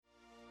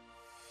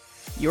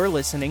You're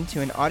listening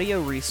to an audio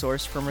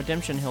resource from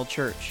Redemption Hill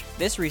Church.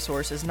 This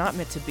resource is not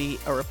meant to be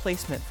a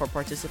replacement for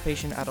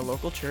participation at a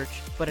local church,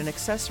 but an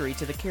accessory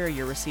to the care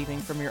you're receiving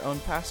from your own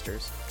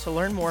pastors. To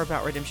learn more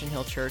about Redemption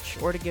Hill Church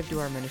or to give to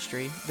our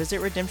ministry, visit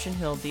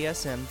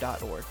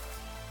redemptionhilldsm.org.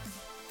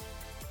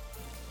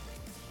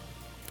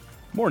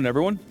 Morning,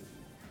 everyone.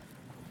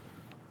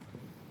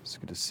 It's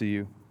good to see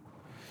you.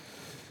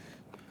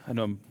 I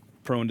know I'm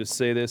prone to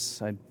say this.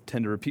 I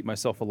tend to repeat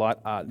myself a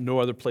lot. No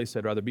other place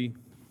I'd rather be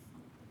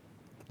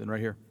than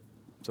right here.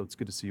 So it's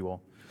good to see you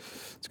all.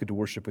 It's good to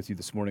worship with you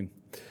this morning.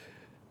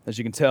 As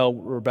you can tell,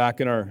 we're back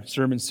in our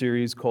sermon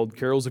series called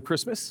Carols of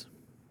Christmas.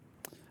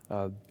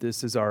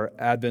 This is our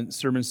Advent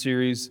sermon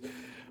series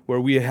where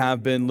we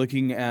have been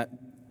looking at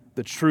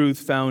the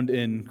truth found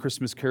in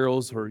Christmas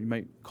carols, or you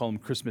might call them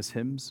Christmas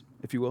hymns,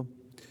 if you will.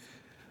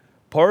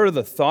 Part of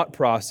the thought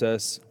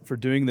process for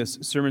doing this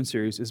sermon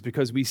series is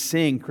because we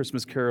sing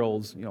Christmas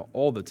carols,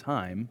 all the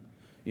time,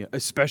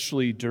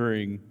 especially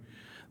during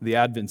the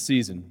Advent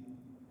season.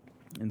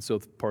 And so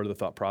part of the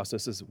thought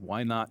process is,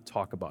 why not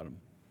talk about them?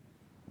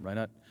 Why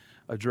not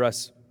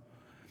address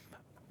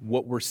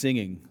what we're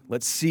singing?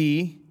 Let's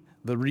see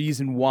the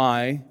reason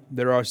why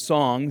there are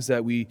songs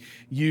that we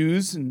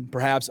use and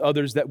perhaps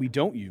others that we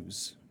don't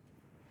use.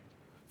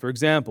 For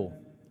example,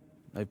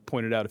 I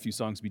pointed out a few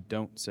songs we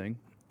don't sing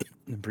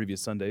in previous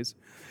Sundays.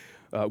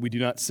 We do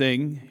not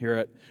sing here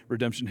at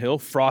Redemption Hill,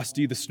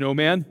 Frosty the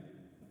Snowman. You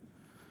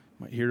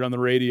might hear it on the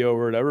radio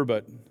or whatever,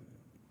 but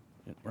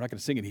we're not going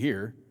to sing it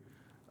here.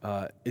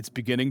 It's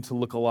beginning to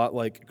look a lot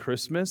like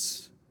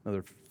Christmas,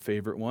 another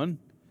favorite one.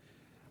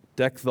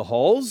 Deck the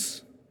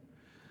Halls,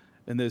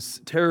 and this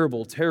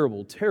terrible,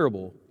 terrible,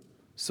 terrible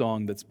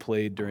song that's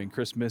played during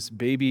Christmas,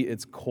 Baby,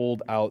 It's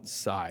Cold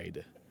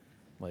Outside.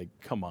 Like,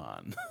 come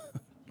on.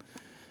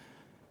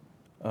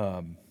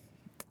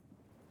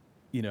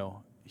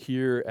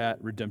 Here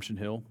at Redemption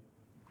Hill,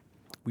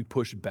 we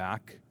push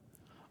back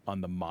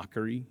on the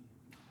mockery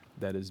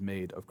that is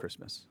made of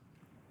Christmas.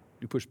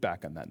 We push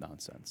back on that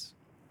nonsense.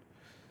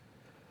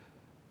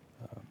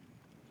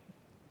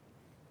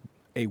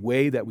 A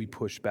way that we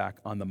push back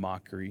on the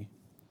mockery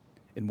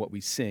in what we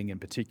sing in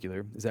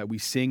particular is that we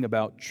sing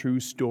about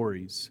true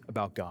stories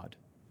about God.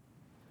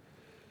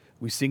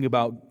 We sing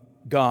about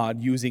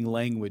God using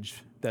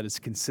language that is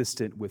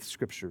consistent with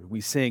Scripture.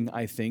 We sing,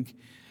 I think,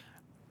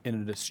 in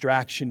a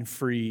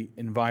distraction-free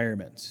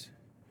environment.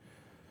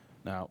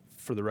 Now,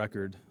 for the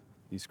record,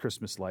 these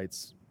Christmas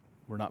lights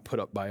were not put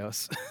up by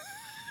us,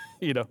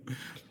 put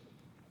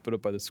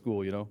up by the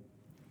school,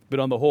 But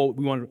on the whole,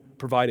 we want to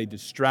provide a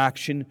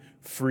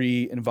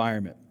distraction-free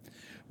environment.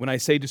 When I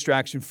say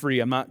distraction-free,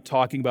 I'm not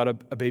talking about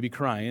a baby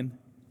crying.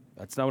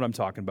 That's not what I'm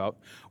talking about.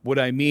 What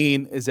I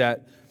mean is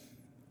that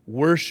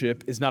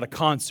worship is not a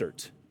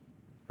concert,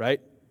 right?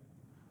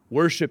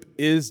 Worship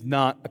is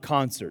not a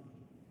concert.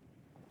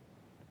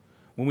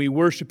 When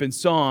worship in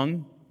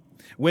song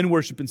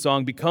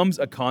becomes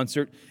a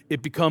concert,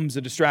 it becomes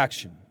a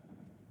distraction.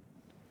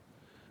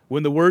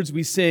 When the words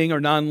we sing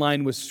are not in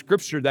line with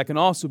Scripture, that can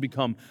also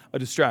become a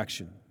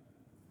distraction.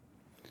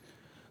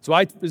 So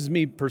this is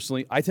me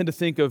personally, I tend to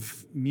think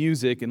of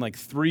music in like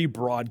three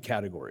broad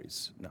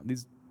categories. Now,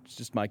 these are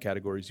just my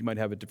categories. You might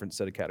have a different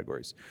set of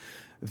categories.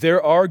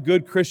 There are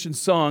good Christian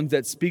songs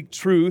that speak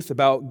truth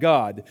about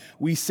God.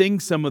 We sing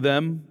some of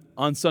them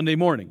on Sunday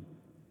morning.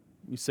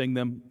 We sang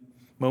them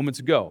moments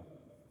ago,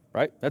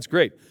 right? That's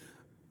great.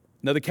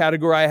 Another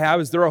category I have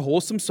is there are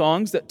wholesome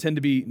songs that tend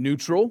to be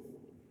neutral.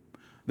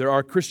 There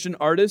are Christian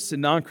artists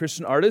and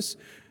non-Christian artists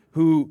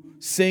who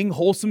sing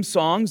wholesome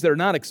songs that are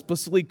not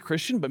explicitly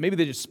Christian, but maybe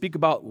they just speak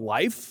about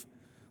life.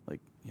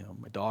 Like,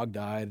 my dog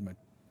died and my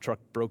truck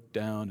broke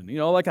down and,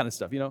 all that kind of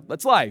stuff.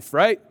 That's life,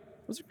 right?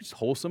 Those are just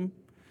wholesome.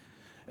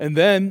 And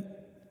then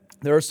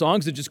there are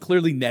songs that are just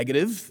clearly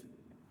negative.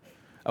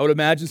 I would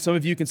imagine some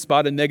of you can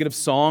spot a negative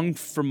song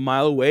from a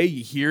mile away.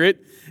 You hear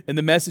it, and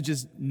the message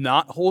is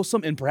not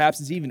wholesome, and perhaps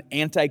it's even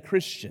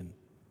anti-Christian.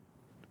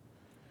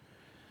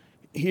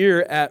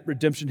 Here at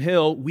Redemption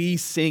Hill, we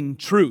sing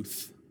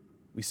truth.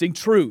 We sing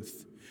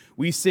truth.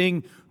 We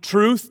sing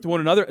truth to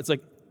one another. It's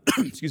like,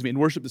 in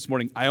worship this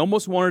morning, I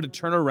almost wanted to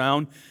turn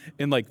around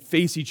and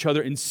face each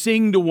other and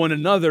sing to one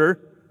another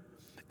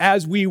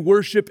as we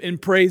worship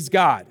and praise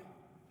God.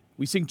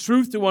 We sing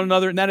truth to one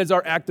another, and that is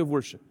our act of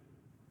worship.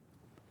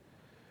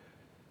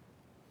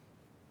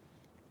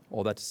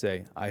 All that to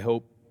say, I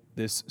hope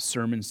this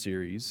sermon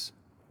series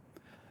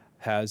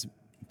has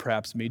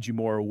perhaps made you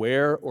more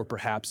aware or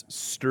perhaps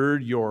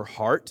stirred your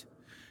heart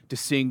to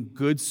sing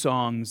good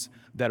songs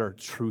that are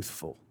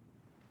truthful.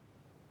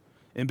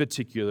 In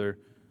particular,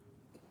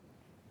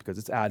 because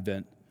it's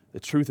Advent, the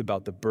truth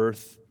about the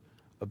birth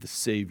of the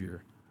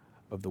Savior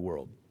of the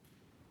world.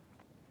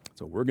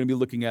 So we're going to be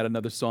looking at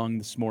another song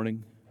this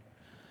morning.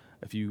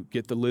 If you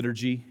get the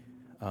liturgy,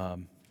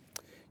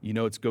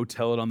 it's Go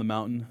Tell It on the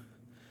Mountain.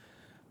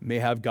 May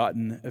have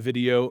gotten a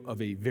video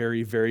of a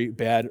very, very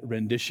bad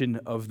rendition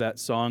of that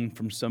song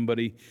from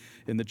somebody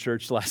in the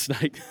church last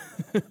night.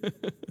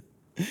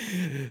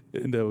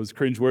 And it was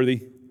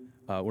cringeworthy.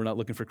 We're not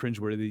looking for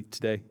cringeworthy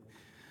today.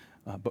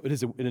 But it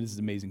is an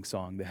amazing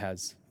song that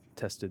has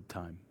tested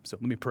time. So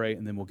let me pray,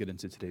 and then we'll get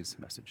into today's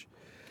message.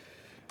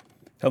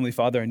 Heavenly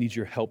Father, I need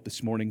your help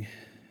this morning.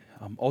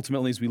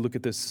 Ultimately, as we look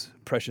at this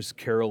precious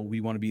carol,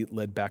 we want to be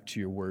led back to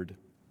your word.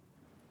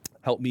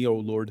 Help me, O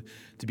Lord,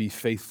 to be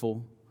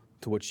faithful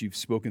to what you've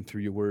spoken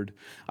through your word.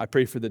 I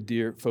pray for the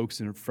dear folks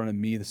in front of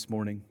me this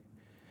morning.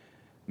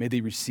 May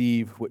they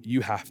receive what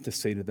you have to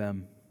say to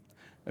them.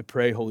 I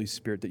pray, Holy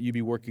Spirit, that you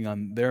be working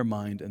on their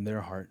mind and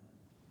their heart.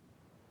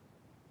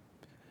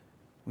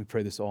 We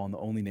pray this all in the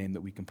only name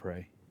that we can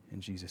pray.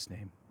 In Jesus'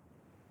 name,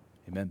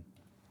 amen.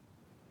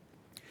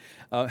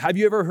 Have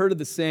you ever heard of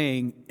the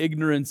saying,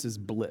 ignorance is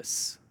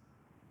bliss?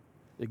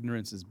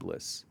 Ignorance is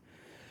bliss.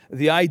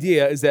 The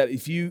idea is that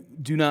if you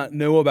do not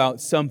know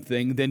about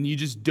something, then you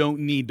just don't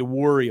need to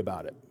worry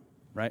about it,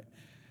 right?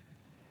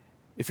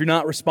 If you're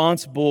not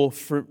responsible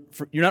for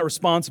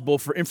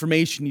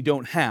information you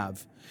don't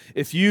have.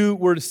 If you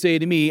were to say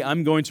to me,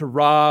 I'm going to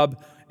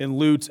rob and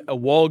loot a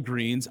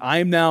Walgreens, I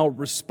am now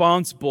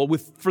responsible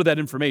for that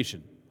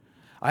information.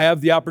 I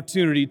have the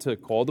opportunity to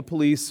call the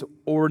police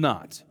or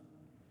not.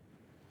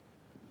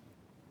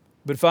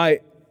 But if I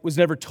was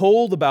never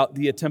told about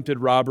the attempted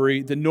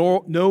robbery, then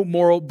no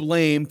moral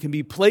blame can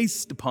be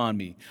placed upon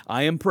me.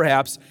 I am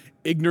perhaps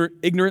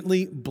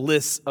ignorantly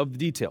bliss of the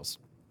details.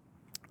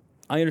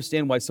 I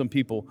understand why some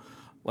people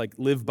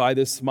live by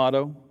this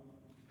motto.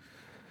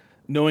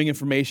 Knowing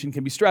information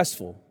can be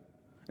stressful,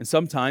 and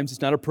sometimes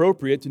it's not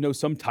appropriate to know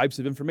some types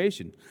of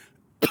information.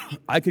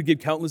 I could give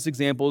countless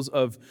examples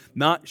of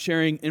not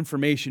sharing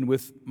information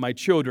with my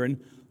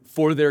children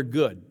for their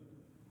good.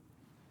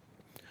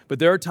 But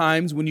there are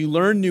times when you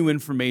learn new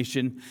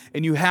information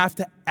and you have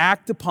to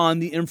act upon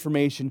the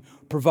information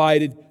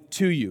provided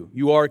to you.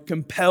 You are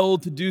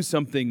compelled to do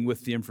something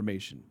with the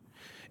information.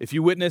 If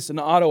you witness an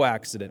auto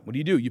accident, what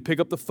do? You pick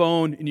up the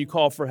phone and you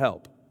call for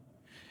help.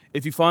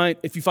 If you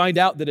find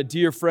out that a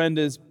dear friend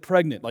is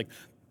pregnant,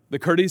 the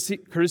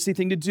courtesy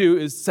thing to do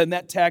is send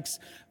that text,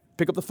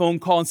 pick up the phone,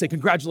 call, and say,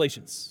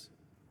 congratulations.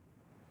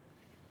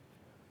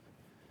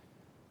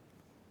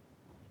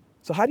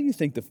 So how do you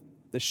think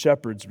the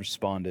shepherds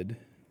responded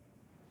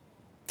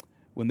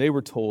when they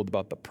were told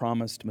about the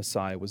promised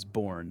Messiah was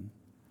born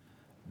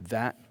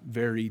that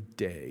very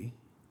day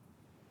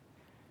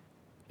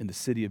in the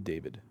city of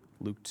David?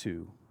 Luke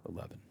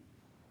 2:11.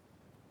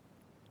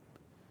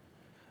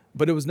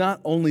 But it was not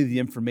only the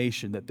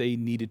information that they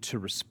needed to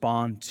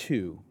respond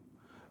to,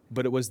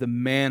 but it was the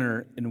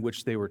manner in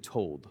which they were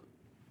told.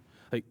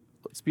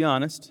 Let's be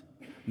honest,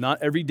 not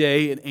every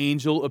day an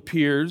angel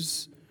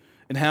appears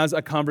and has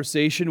a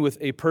conversation with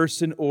a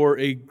person or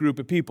a group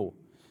of people.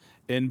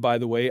 And by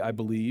the way, I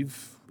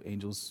believe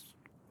angels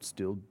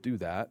still do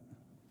that.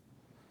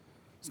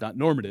 It's not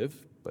normative,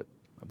 but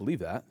I believe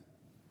that.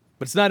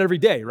 But it's not every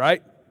day,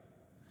 right?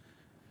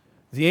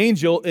 The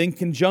angel, in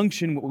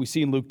conjunction with what we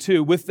see in Luke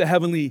 2, with the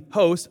heavenly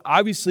host,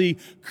 obviously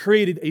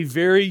created a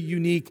very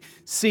unique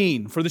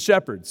scene for the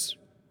shepherds.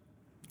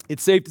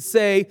 It's safe to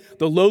say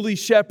the lowly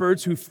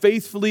shepherds who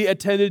faithfully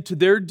attended to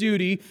their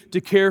duty to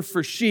care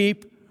for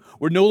sheep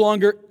were no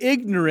longer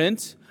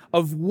ignorant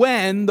of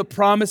when the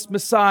promised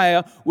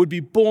Messiah would be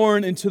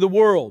born into the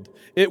world.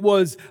 It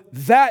was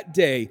that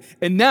day,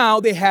 and now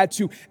they had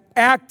to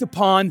act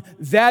upon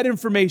that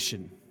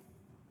information.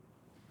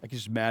 I can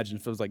just imagine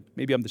if it was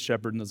maybe I'm the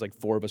shepherd and there's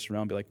 4 of us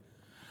around, be like,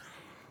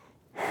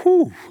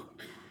 whew.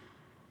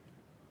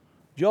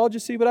 Did y'all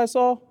just see what I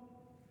saw?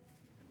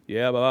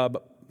 Yeah,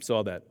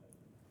 saw that.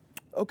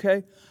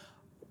 Okay,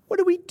 what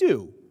do we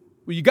do?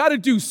 Well, you got to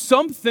do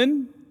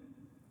something.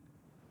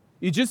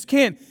 You just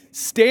can't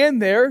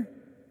stand there.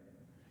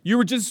 You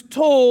were just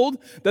told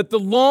that the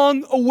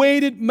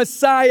long-awaited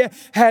Messiah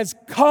has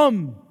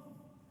come.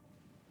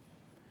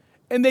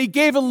 And they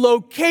gave a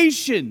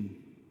location.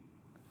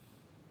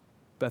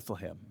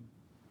 Bethlehem.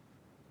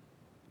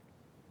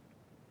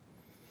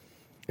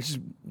 I just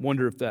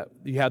wonder if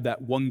you have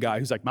that one guy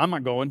who's like, I'm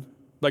not going.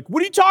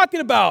 What are you talking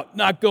about?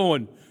 Not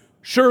going.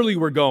 Surely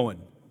we're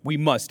going. We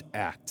must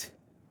act.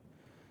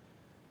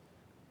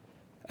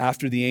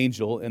 After the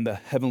angel and the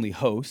heavenly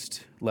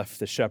host left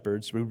the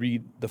shepherds, we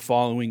read the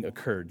following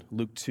occurred.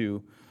 Luke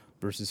 2,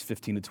 verses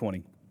 15 to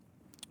 20.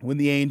 When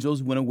the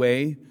angels went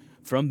away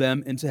from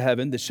them into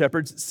heaven, the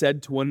shepherds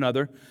said to one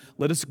another,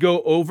 let us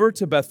go over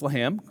to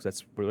Bethlehem, because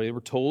that's where they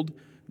were told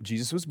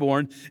Jesus was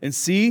born, and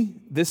see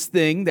this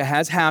thing that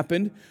has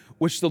happened,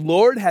 which the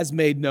Lord has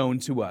made known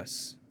to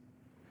us.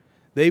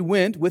 They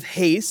went with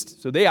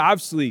haste, so they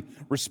obviously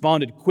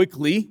responded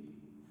quickly,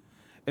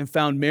 and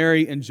found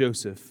Mary and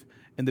Joseph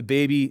and the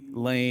baby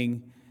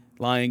lying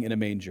in a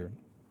manger.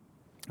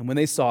 And when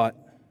they saw it,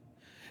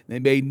 they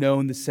made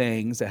known the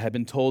sayings that had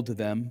been told to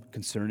them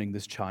concerning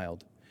this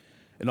child.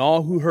 And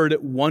all who heard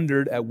it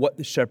wondered at what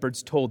the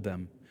shepherds told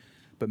them.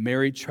 But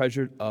Mary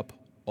treasured up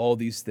all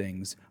these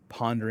things,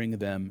 pondering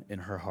them in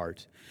her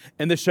heart.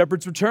 And the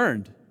shepherds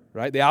returned,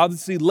 right? They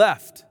obviously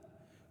left,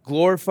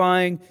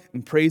 glorifying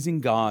and praising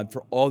God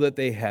for all that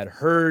they had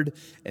heard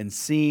and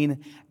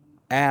seen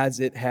as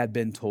it had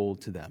been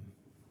told to them.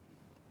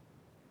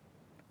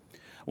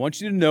 I want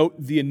you to note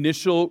the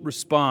initial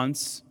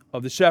response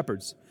of the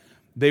shepherds.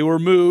 They were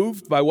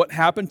moved by what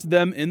happened to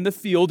them in the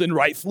field, and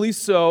rightfully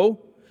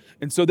so.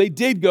 And so they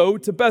did go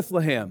to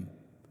Bethlehem.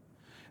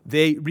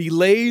 They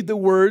relayed the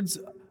words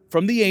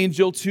from the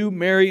angel to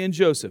Mary and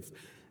Joseph.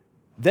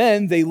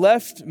 Then they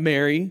left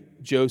Mary,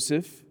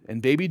 Joseph,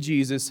 and baby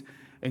Jesus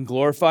and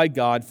glorified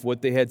God for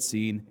what they had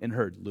seen and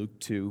heard. Luke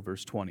 2,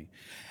 verse 20.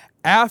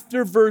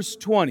 After verse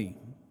 20,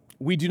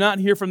 we do not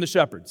hear from the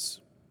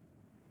shepherds.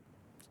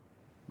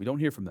 We don't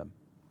hear from them.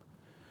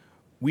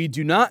 We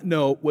do not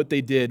know what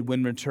they did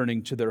when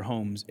returning to their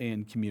homes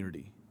and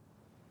community.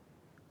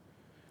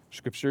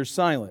 Scripture is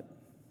silent.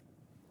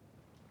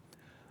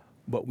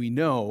 But we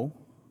know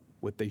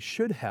what they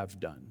should have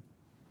done.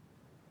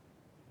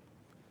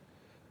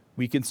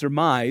 We can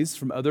surmise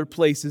from other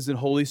places in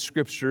Holy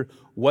Scripture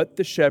what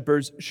the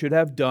shepherds should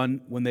have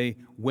done when they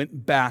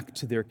went back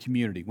to their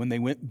community, when they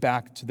went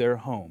back to their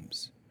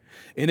homes.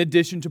 In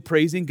addition to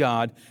praising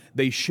God,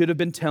 they should have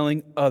been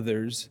telling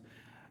others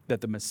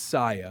that the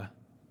Messiah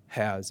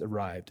has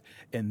arrived.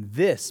 And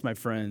this, my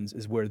friends,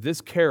 is where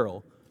this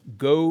carol,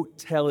 Go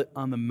Tell It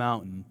on the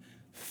Mountain,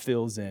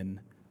 fills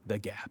in the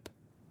gap.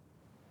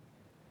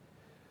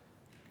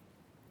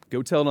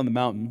 Go Tell It on the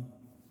Mountain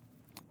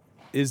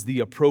is the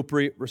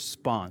appropriate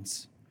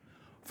response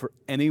for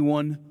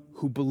anyone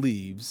who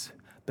believes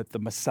that the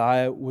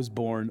Messiah was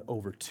born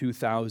over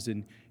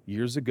 2,000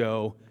 years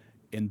ago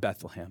in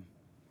Bethlehem.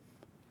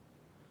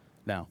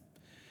 Now,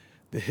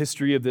 the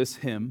history of this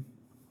hymn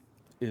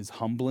is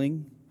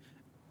humbling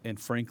and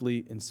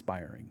frankly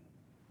inspiring.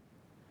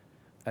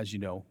 As you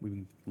know, we've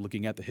been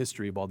looking at the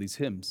history of all these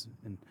hymns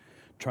and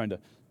trying to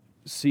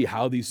see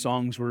how these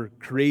songs were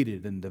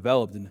created and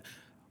developed, and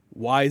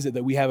why is it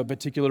that we have a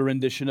particular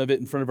rendition of it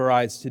in front of our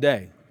eyes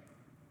today.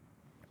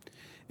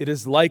 It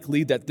is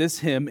likely that this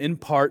hymn, in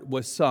part,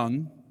 was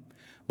sung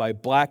by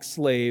black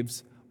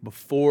slaves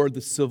before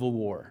the Civil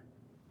War.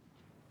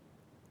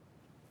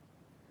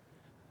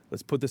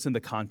 Let's put this into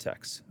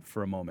context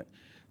for a moment.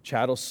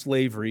 Chattel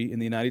slavery in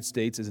the United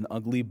States is an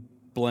ugly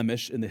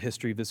blemish in the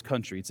history of this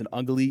country. It's an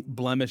ugly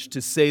blemish,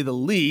 to say the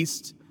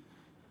least.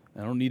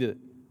 I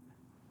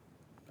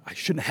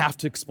shouldn't have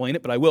to explain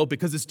it, but I will,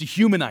 because it's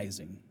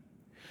dehumanizing.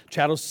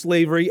 Chattel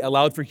slavery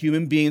allowed for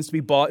human beings to be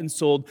bought and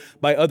sold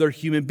by other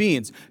human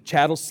beings.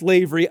 Chattel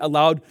slavery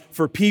allowed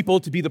for people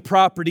to be the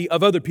property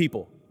of other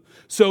people.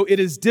 So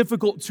it is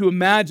difficult to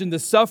imagine the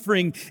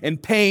suffering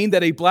and pain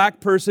that a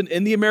black person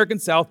in the American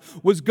South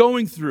was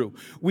going through.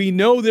 We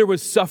know there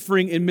was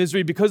suffering and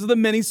misery because of the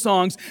many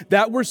songs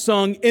that were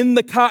sung in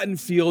the cotton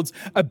fields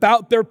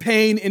about their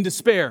pain and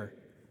despair.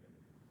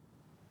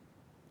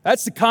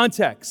 That's the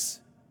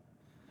context.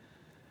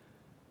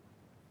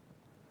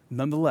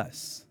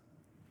 Nonetheless,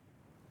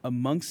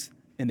 amongst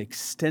an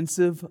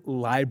extensive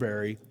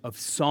library of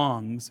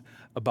songs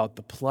about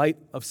the plight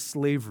of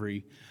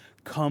slavery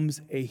comes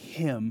a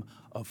hymn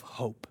of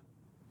hope.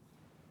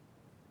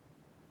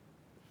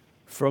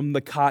 From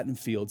the cotton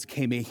fields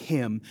came a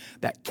hymn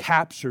that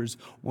captures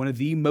one of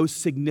the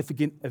most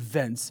significant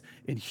events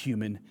in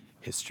human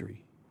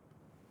history.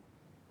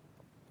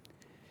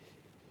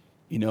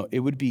 You know, it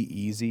would be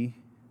easy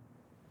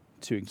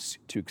to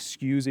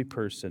excuse a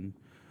person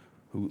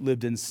who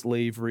lived in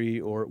slavery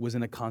or was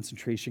in a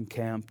concentration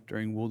camp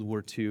during World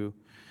War II.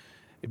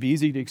 It'd be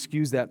easy to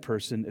excuse that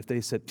person if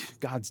they said,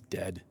 God's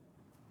dead,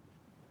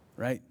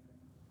 right?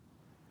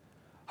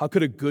 How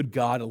could a good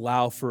God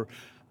allow for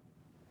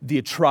the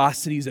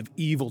atrocities of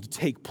evil to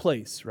take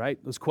place,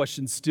 right? Those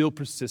questions still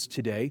persist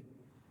today.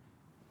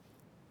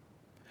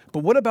 But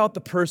what about the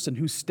person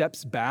who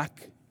steps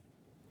back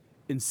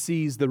and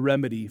sees the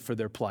remedy for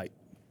their plight?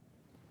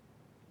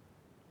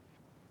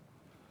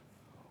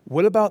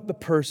 What about the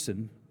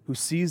person who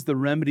sees the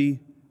remedy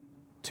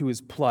to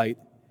his plight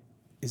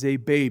is a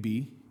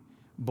baby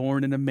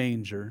born in a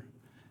manger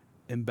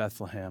in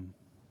Bethlehem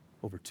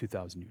over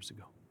 2,000 years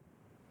ago?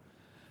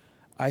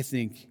 I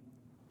think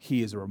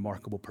he is a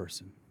remarkable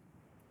person.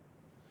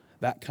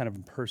 That kind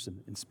of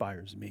person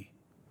inspires me.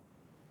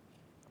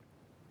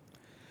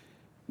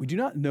 We do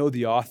not know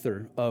the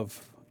author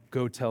of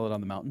Go Tell It on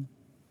the Mountain,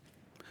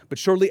 but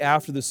shortly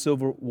after the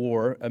Civil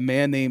War, a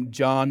man named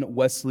John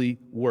Wesley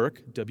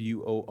Work,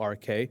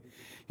 W-O-R-K,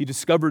 he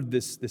discovered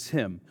this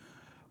hymn.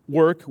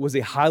 Work was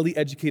a highly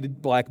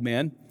educated black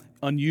man,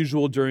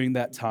 unusual during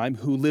that time,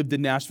 who lived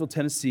in Nashville,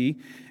 Tennessee,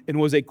 and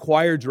was a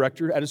choir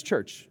director at his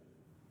church.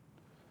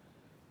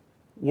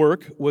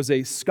 Work was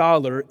a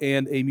scholar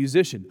and a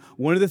musician.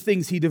 One of the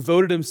things he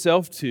devoted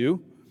himself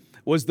to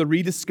was the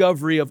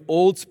rediscovery of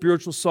old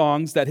spiritual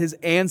songs that his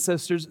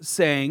ancestors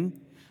sang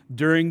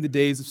during the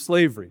days of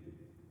slavery.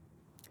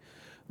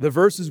 The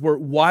verses were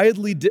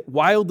wildly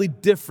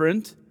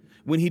different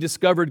when he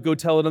discovered Go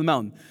Tell It on the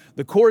Mountain.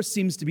 The chorus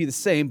seems to be the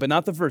same, but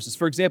not the verses.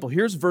 For example,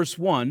 here's verse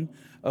 1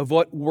 of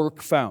what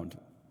Work found.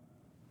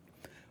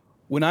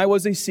 When I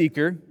was a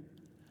seeker,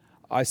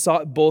 I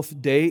sought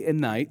both day and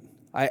night.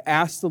 I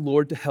asked the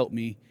Lord to help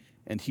me,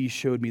 and he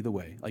showed me the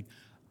way. Like,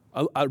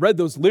 I read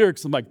those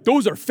lyrics, I'm like,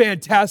 those are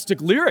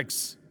fantastic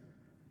lyrics.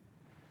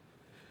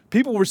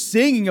 People were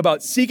singing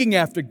about seeking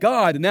after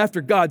God, and after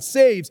God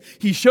saves,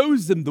 he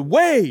shows them the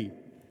way.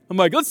 I'm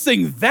like, let's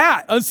sing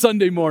that on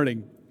Sunday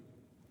morning.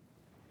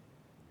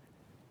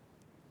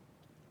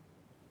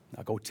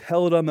 Now go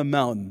tell it on the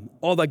mountain,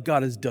 all that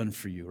God has done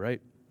for you,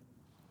 right?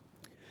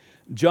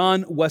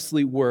 John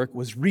Wesley's work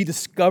was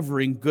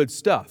rediscovering good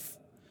stuff.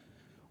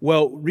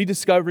 Well,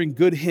 rediscovering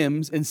good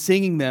hymns and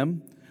singing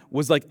them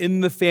was like in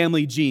the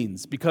family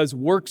genes, because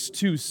Work's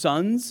two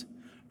sons,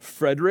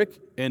 Frederick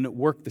and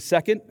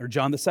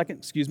John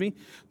II,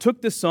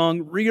 took the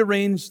song,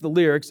 rearranged the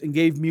lyrics, and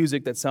gave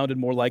music that sounded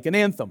more like an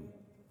anthem.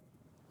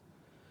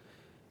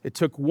 It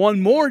took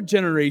one more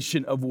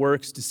generation of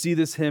Works to see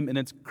this hymn in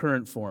its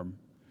current form,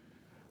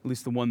 at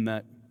least the one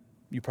that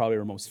you probably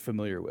are most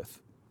familiar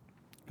with.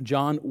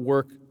 John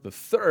Work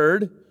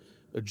III,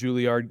 a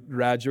Juilliard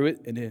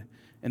graduate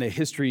and a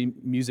history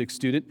music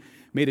student,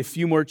 made a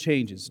few more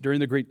changes. During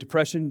the Great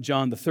Depression,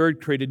 John III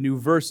created new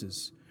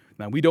verses.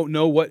 Now, we don't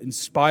know what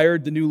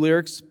inspired the new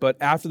lyrics, but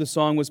after the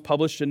song was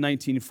published in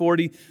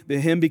 1940, the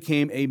hymn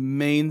became a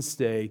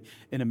mainstay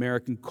in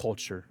American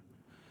culture.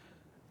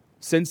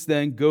 Since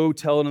then, Go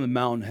Tell It on the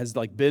Mountain has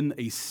been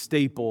a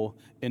staple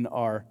in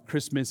our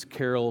Christmas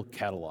Carol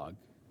catalog.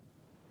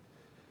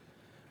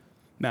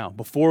 Now,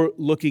 before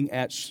looking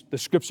at the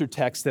scripture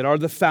texts that are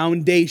the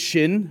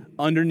foundation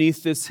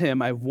underneath this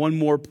hymn, I have one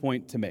more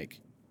point to make.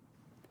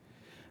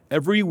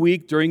 Every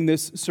week during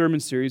this sermon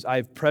series, I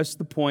have pressed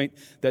the point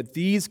that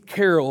these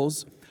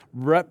carols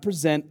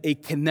represent a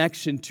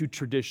connection to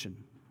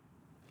tradition,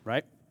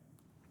 right?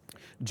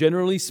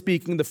 Generally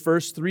speaking, the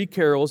first three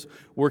carols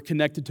were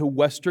connected to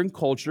Western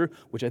culture,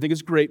 which I think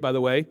is great, by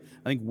the way.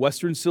 I think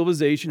Western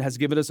civilization has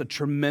given us a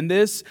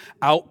tremendous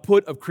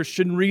output of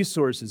Christian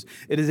resources.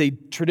 It is a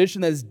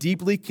tradition that is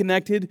deeply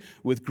connected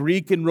with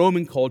Greek and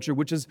Roman culture,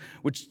 which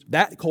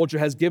that culture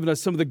has given us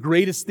some of the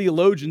greatest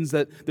theologians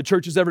that the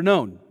church has ever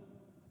known.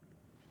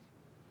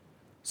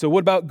 So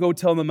what about Go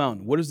Tell on the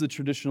Mountain? What is the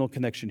traditional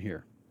connection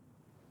here?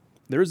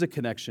 There is a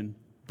connection,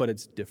 but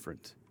it's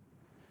different.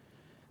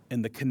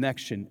 And the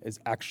connection is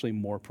actually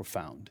more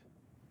profound.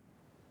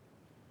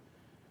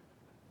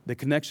 The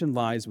connection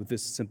lies with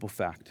this simple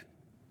fact.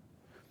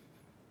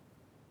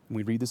 And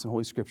we read this in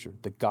Holy Scripture.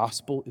 The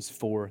gospel is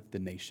for the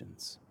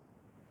nations.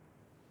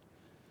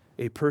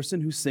 A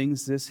person who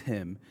sings this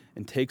hymn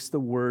and takes the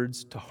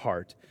words to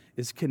heart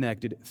is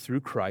connected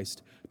through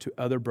Christ to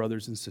other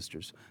brothers and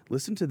sisters.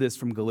 Listen to this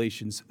from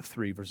Galatians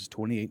 3, verses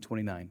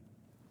 28-29.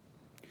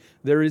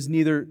 There is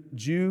neither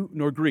Jew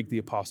nor Greek, the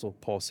Apostle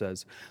Paul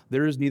says.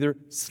 There is neither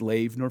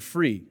slave nor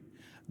free.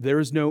 There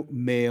is no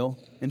male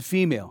and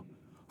female.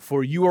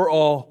 For you are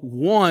all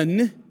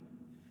one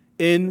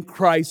in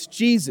Christ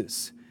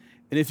Jesus.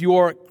 And if you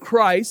are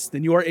Christ,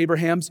 then you are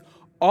Abraham's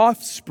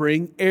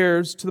offspring,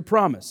 heirs to the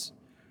promise.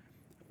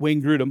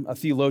 Wayne Grudem, a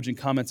theologian,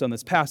 comments on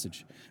this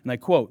passage. And I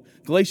quote,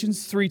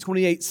 Galatians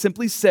 3:28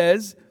 simply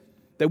says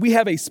that we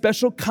have a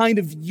special kind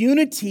of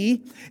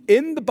unity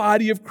in the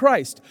body of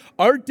Christ.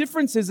 Our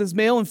differences as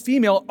male and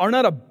female are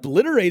not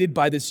obliterated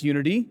by this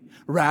unity.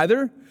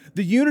 Rather,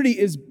 the unity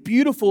is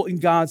beautiful in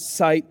God's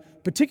sight,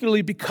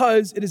 particularly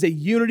because it is a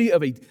unity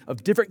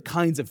of different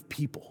kinds of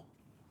people.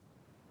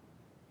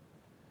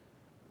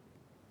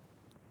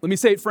 Let me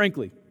say it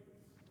frankly.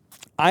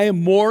 I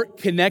am more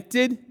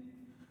connected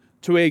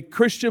to a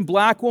Christian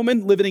black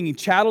woman living in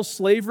chattel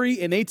slavery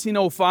in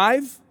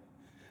 1805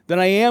 than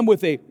I am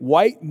with a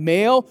white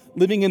male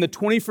living in the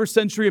 21st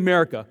century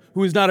America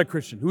who is not a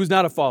Christian, who is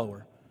not a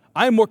follower.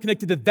 I am more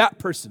connected to that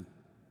person.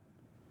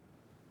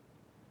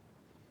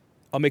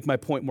 I'll make my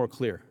point more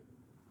clear.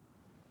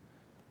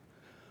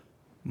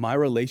 My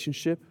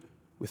relationship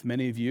with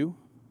many of you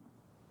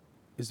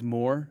is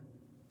more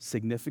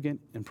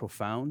significant and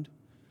profound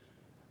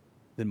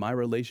than my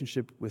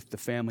relationship with the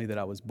family that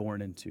I was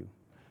born into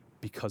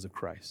because of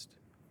Christ.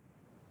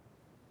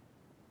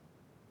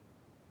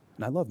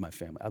 And I love my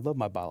family. I love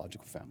my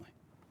biological family.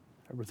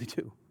 I really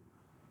do.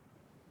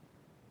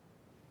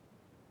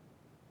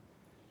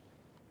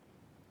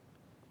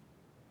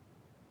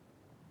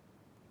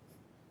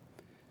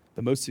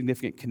 The most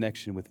significant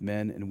connection with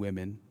men and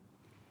women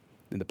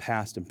in the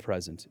past and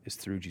present is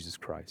through Jesus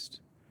Christ,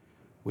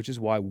 which is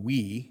why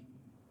we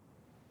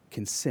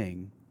can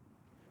sing,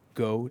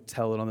 Go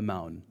Tell It on the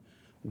Mountain,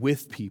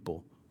 with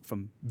people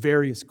from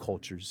various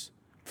cultures,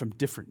 from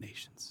different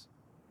nations.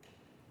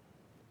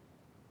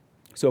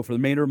 So for the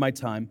remainder of my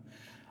time,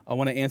 I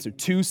want to answer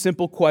two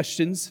simple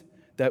questions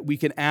that we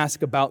can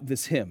ask about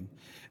this hymn.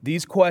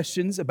 These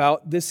questions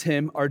about this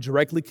hymn are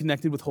directly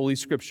connected with Holy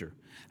Scripture.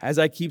 As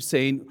I keep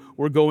saying,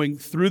 we're going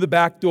through the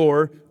back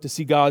door to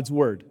see God's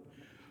Word.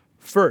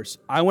 First,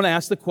 I want to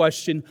ask the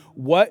question,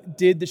 what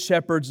did the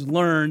shepherds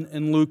learn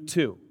in Luke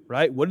 2,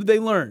 right? What did they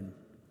learn?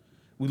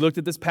 We looked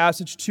at this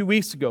passage 2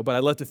 weeks ago, but I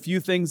left a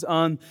few things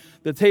on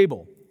the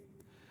table.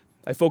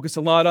 I focused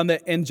a lot on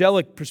the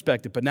angelic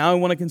perspective, but now I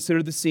want to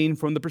consider the scene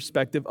from the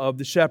perspective of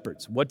the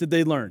shepherds. What did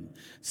they learn?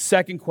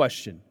 Second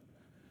question,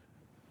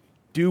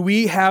 do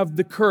we have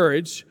the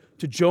courage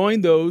to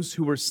join those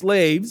who were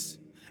slaves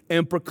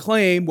and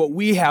proclaim what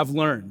we have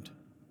learned?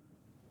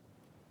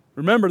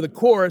 Remember, the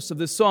chorus of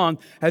this song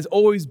has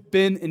always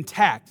been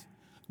intact.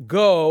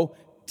 Go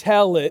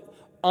tell it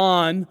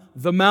on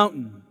the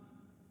mountain.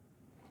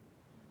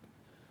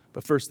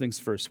 But first things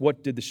first,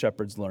 what did the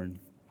shepherds learn?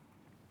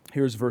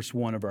 Here's verse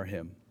 1 of our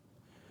hymn.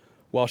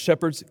 While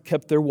shepherds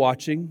kept their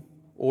watching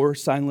or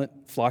silent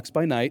flocks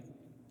by night,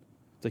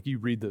 it's like you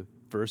read the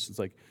verse, it's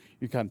like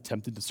you're kind of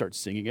tempted to start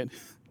singing it,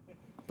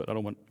 but I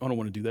don't want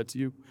to do that to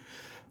you.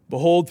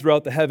 Behold,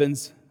 throughout the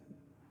heavens,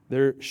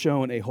 there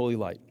shone a holy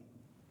light.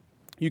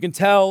 You can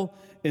tell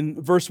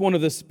in verse 1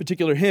 of this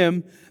particular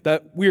hymn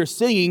that we are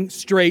singing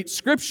straight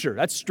Scripture.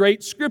 That's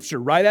straight Scripture,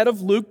 right out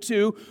of Luke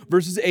 2,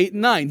 verses 8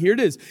 and 9. Here it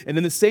is. And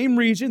in the same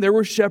region, there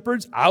were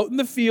shepherds out in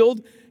the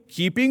field,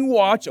 keeping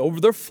watch over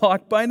their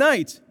flock by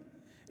night.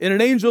 And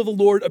an angel of the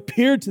Lord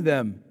appeared to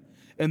them,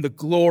 and the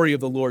glory of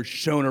the Lord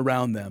shone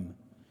around them,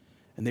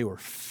 and they were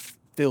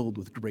filled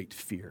with great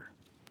fear.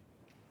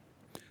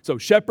 So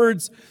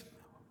shepherds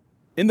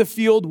in the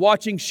field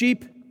watching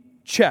sheep,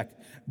 check.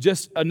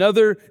 Just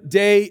another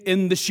day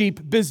in the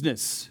sheep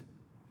business.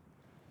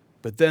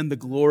 But then the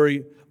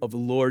glory of the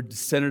Lord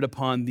descended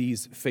upon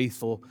these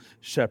faithful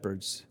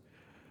shepherds.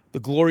 The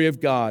glory of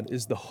God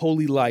is the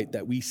holy light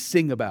that we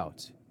sing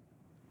about.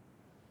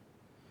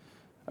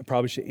 I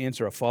probably should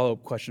answer a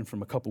follow-up question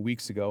from a couple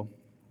weeks ago.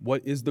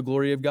 What is the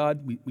glory of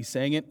God? We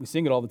sang it. We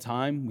sing it all the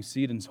time. We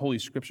see it in Holy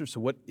Scripture.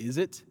 So what is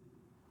it?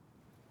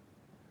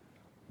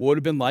 What would it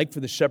have been like for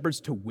the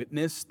shepherds to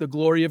witness the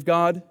glory of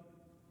God?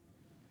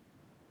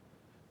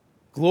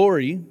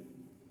 Glory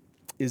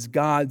is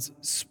God's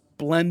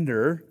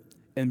splendor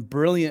and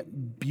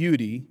brilliant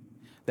beauty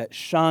that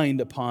shined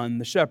upon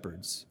the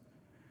shepherds.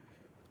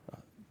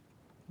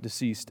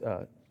 Deceased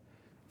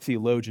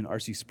theologian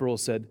R.C. Sproul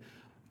said,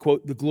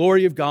 quote, "The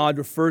glory of God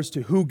refers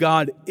to who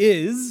God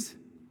is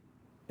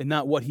and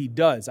not what he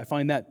does." I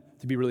find that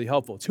to be really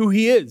helpful. It's who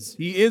he is.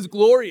 He is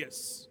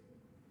glorious.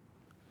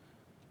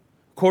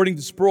 According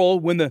to Sproul,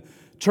 when the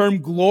term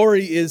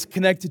glory is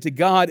connected to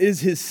God, it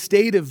is his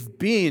state of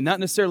being, not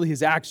necessarily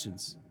his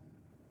actions.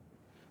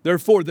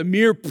 Therefore, the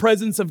mere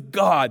presence of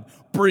God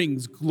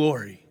brings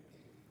glory.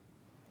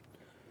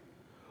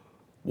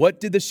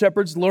 What did the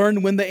shepherds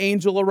learn when the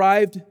angel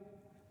arrived?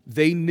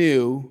 They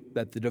knew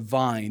that the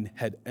divine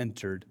had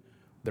entered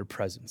their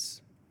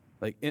presence.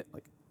 I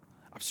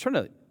was trying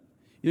to,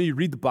 you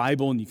read the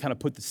Bible and you kind of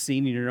put the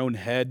scene in your own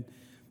head,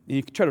 and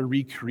you try to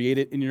recreate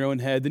it in your own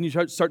head. Then you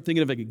start thinking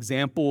of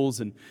examples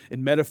and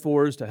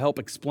metaphors to help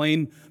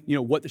explain,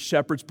 what the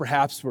shepherds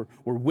perhaps were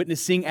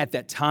witnessing at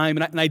that time.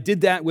 And I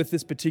did that with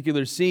this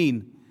particular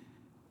scene.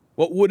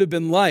 What would have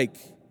been like?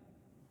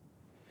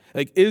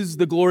 Is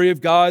the glory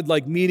of God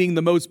like meeting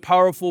the most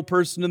powerful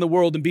person in the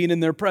world and being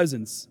in their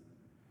presence?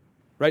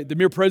 Right? The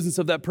mere presence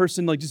of that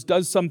person just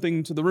does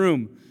something to the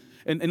room.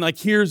 And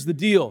here's the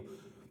deal.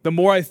 The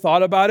more I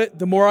thought about it,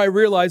 the more I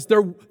realized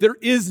there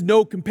is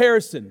no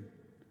comparison.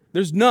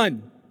 There's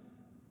none.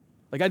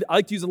 I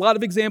like to use a lot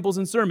of examples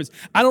in sermons.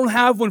 I don't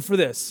have one for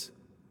this.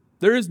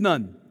 There is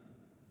none.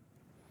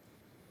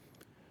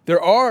 There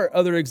are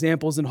other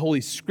examples in Holy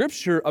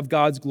Scripture of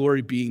God's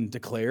glory being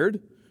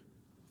declared.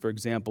 For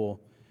example,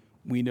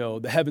 we know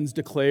the heavens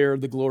declare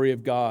the glory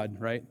of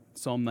God, right?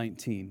 Psalm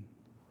 19.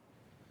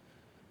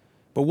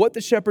 But what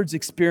the shepherds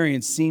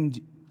experienced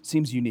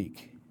seems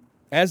unique.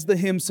 As the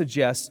hymn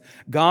suggests,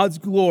 God's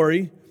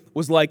glory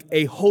was like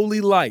a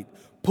holy light,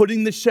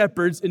 putting the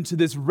shepherds into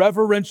this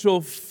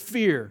reverential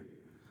fear.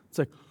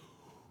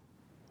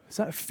 It's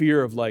not a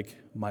fear of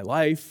my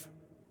life,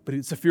 but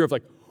it's a fear of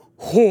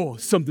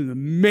something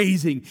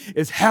amazing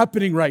is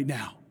happening right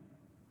now.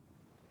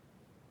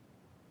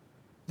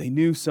 They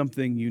knew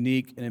something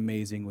unique and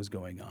amazing was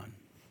going on.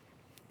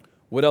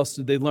 What else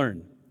did they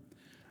learn?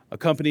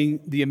 Accompanying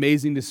the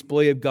amazing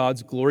display of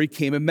God's glory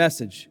came a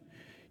message.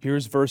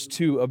 Here's verse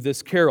 2 of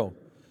this carol.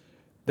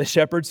 The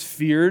shepherds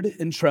feared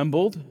and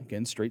trembled,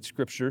 again, straight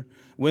Scripture,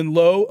 when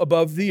lo,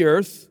 above the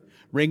earth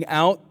rang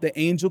out the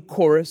angel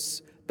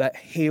chorus that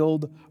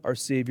hailed our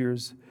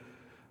Savior's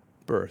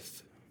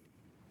birth.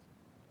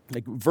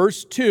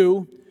 Verse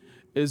 2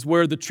 is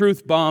where the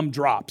truth bomb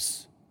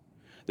drops.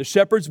 The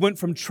shepherds went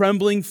from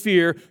trembling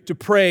fear to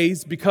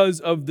praise because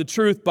of the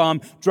truth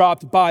bomb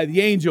dropped by the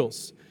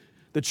angels.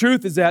 The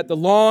truth is that the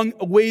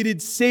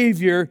long-awaited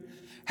Savior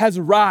has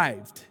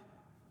arrived.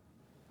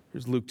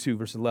 Here's Luke 2,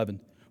 verse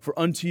 11. For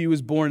unto you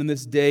is born in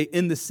this day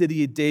in the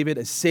city of David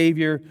a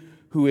Savior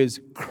who is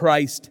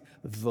Christ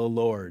the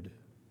Lord.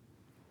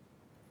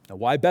 Now,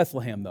 why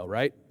Bethlehem, though,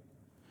 right?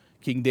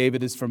 King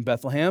David is from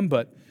Bethlehem,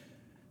 but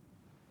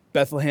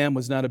Bethlehem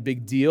was not a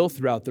big deal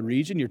throughout the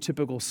region. Your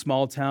typical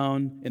small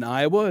town in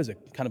Iowa is a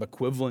kind of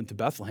equivalent to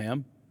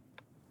Bethlehem.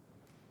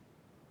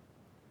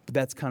 But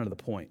that's kind of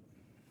the point.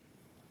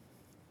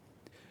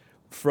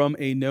 From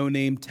a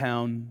no-name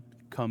town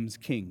comes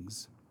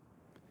kings.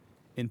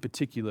 In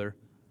particular,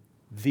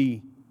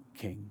 the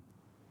King.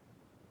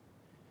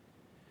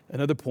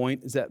 Another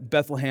point is that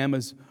Bethlehem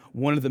is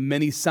one of the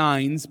many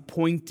signs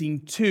pointing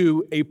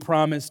to a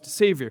promised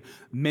Savior.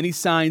 Many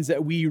signs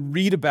that we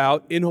read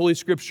about in Holy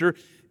Scripture,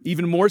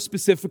 even more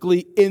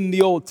specifically in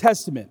the Old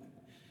Testament.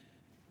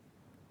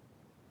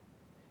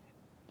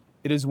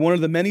 It is one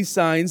of the many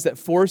signs that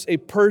force a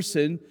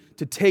person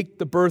to take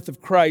the birth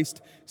of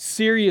Christ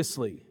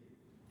seriously.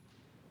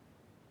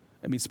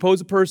 I mean, suppose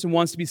a person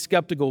wants to be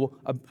skeptical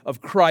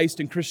of Christ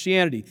and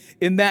Christianity.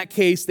 In that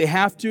case, they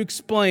have to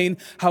explain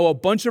how a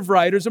bunch of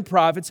writers and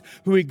prophets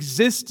who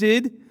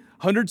existed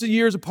hundreds of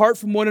years apart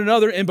from one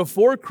another and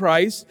before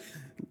Christ,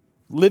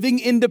 living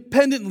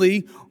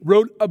independently,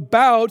 wrote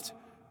about,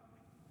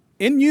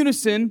 in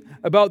unison,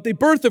 about the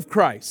birth of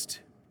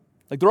Christ.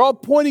 Like they're all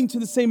pointing to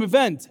the same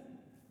event.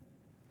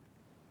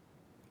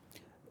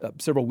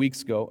 Several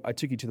weeks ago, I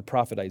took you to the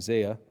prophet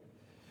Isaiah.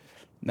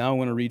 Now I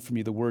want to read from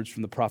you the words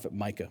from the prophet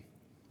Micah.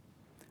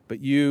 But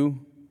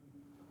you,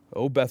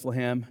 O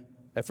Bethlehem,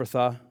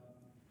 Ephrathah,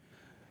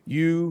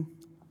 you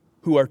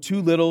who are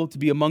too little to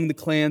be among the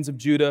clans of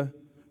Judah,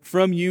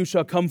 from you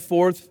shall come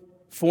forth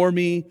for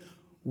me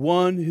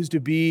one who's to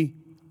be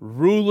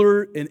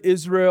ruler in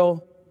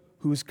Israel,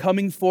 whose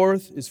coming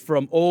forth is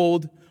from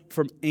old,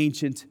 from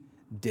ancient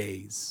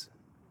days.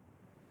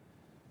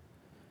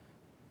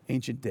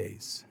 Ancient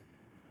days.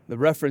 The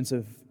reference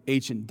of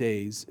ancient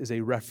days is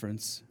a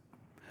reference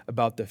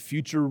about the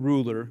future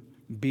ruler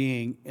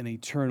being an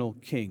eternal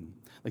king.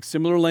 Like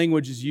similar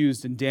language is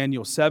used in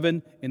Daniel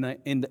 7 and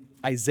in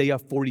Isaiah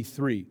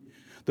 43.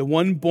 The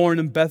one born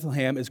in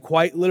Bethlehem is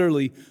quite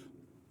literally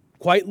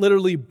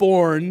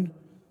born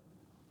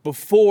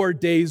before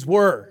days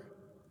were.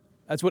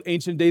 That's what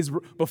ancient days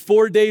were.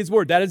 Before days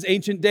were. That is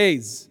ancient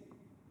days.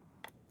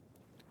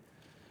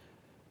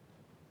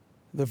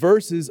 The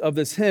verses of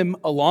this hymn,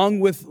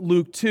 along with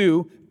Luke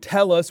 2,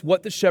 tell us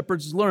what the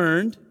shepherds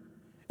learned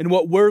and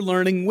what we're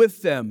learning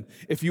with them.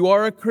 If you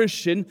are a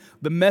Christian,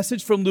 the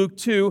message from Luke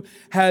 2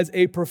 has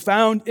a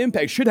profound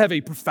impact, should have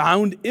a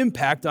profound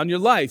impact on your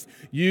life.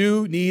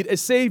 You need a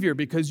Savior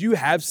because you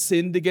have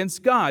sinned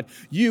against God.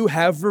 You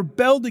have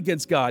rebelled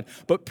against God.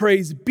 But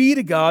praise be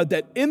to God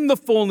that in the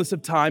fullness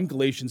of time,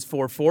 Galatians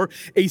 4:4,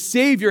 a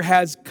Savior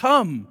has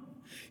come.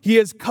 He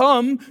has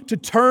come to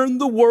turn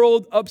the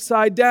world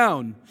upside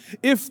down.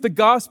 If the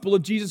gospel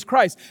of Jesus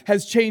Christ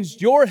has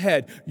changed your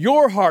head,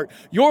 your heart,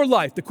 your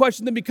life, the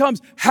question then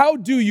becomes, how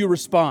do you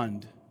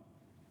respond?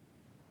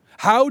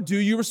 How do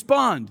you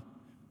respond?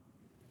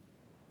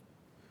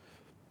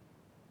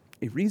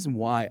 A reason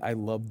why I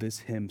love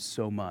this hymn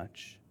so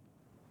much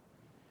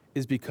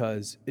is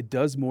because it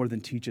does more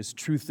than teach us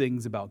true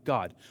things about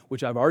God,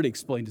 which I've already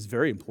explained is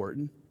very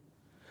important.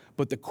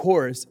 But the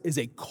chorus is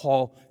a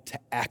call to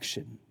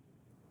action.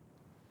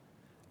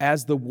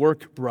 As the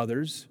Work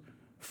brothers,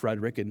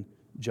 Frederick and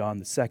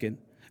John II,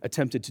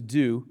 attempted to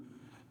do,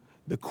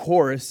 the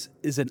chorus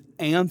is an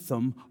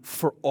anthem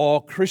for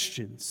all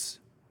Christians.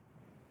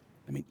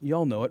 I mean,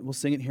 y'all know it. We'll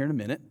sing it here in a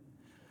minute.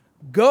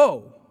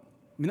 Go.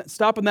 I mean,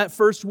 stop on that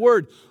first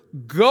word.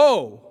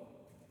 Go.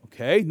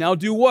 Okay, now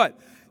do what?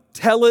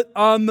 Tell it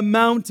on the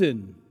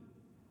mountain.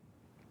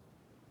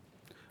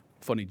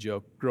 Funny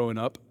joke. Growing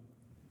up,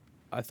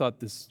 I thought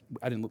this,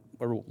 I didn't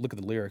look at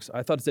the lyrics.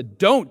 I thought it said,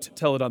 don't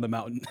tell it on the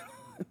mountain.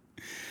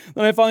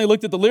 Then I finally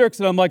looked at the lyrics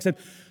and I'm like,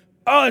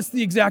 oh, it's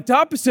the exact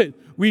opposite.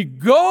 We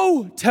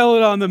go tell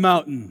it on the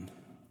mountain.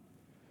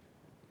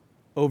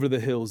 Over the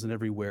hills and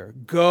everywhere.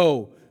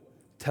 Go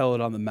tell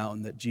it on the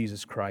mountain that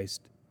Jesus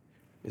Christ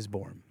is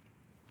born.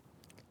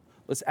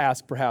 Let's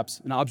ask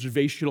perhaps an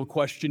observational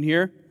question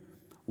here.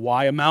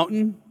 Why a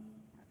mountain?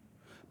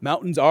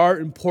 Mountains are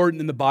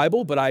important in the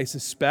Bible, but I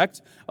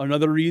suspect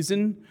another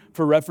reason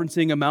for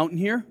referencing a mountain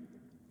here.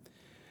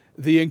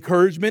 The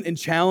encouragement and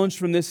challenge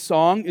from this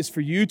song is for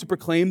you to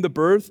proclaim the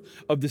birth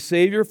of the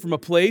Savior from a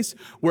place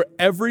where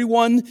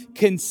everyone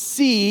can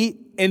see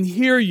and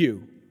hear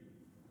you.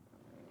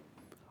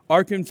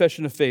 Our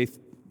confession of faith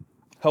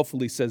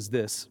helpfully says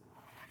this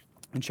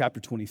in chapter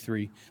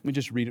 23. Let me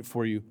just read it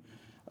for you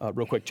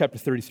real quick. Chapter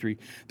 33.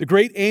 The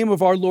great aim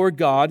of our Lord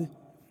God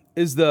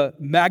is the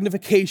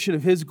magnification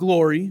of His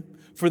glory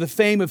for the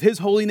fame of His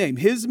holy name.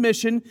 His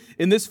mission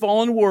in this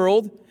fallen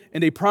world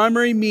and a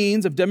primary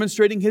means of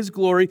demonstrating His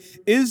glory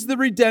is the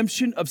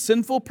redemption of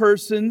sinful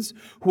persons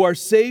who are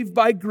saved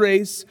by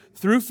grace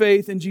through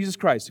faith in Jesus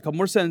Christ. A couple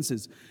more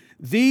sentences.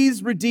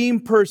 These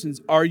redeemed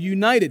persons are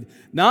united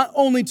not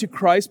only to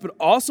Christ, but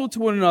also to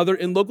one another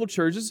in local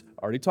churches.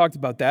 Already talked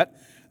about that.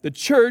 The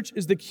church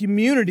is the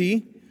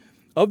community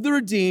of the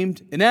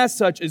redeemed, and as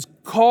such is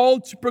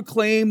called to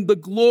proclaim the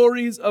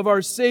glories of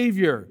our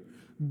Savior.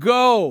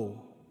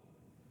 Go.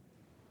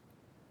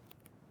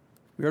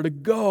 We are to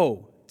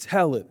go.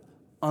 Tell it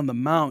on the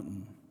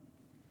mountain.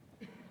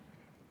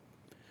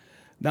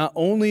 Not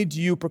only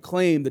do you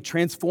proclaim the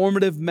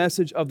transformative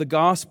message of the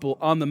gospel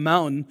on the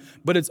mountain,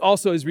 but it's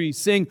also, as we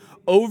sing,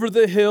 over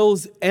the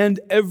hills and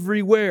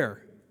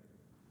everywhere.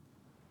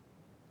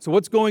 So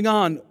what's going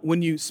on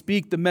when you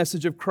speak the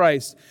message of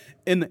Christ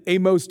in a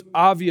most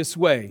obvious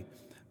way?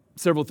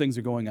 Several things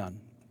are going on.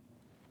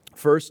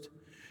 First,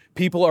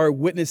 people are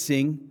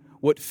witnessing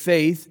what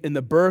faith in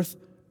the birth,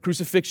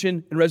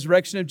 crucifixion, and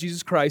resurrection of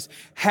Jesus Christ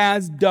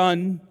has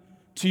done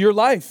to your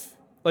life.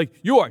 Like,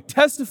 you are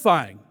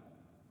testifying.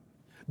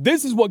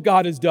 This is what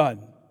God has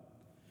done.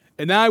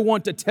 And I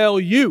want to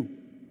tell you.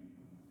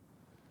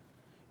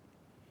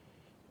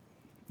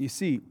 You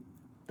see,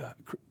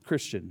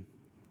 Christian,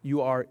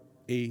 you are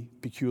a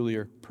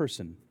peculiar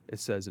person, it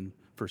says in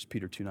 1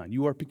 Peter 2:9.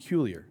 You are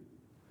peculiar.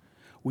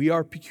 We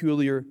are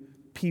peculiar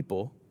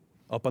people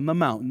up on the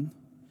mountain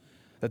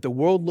that the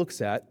world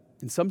looks at,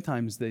 and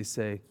sometimes they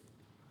say,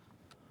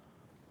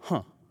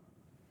 that's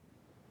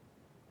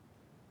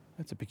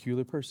a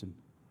peculiar person.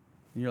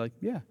 And you're like,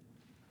 yeah,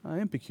 I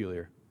am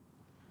peculiar.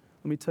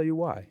 Let me tell you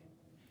why.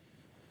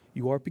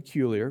 You are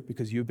peculiar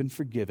because you have been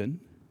forgiven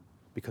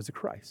because of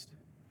Christ.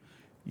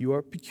 You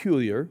are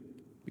peculiar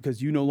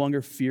because you no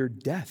longer fear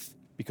death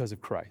because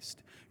of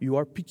Christ. You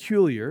are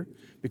peculiar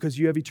because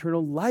you have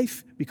eternal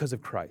life because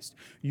of Christ.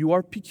 You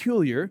are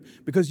peculiar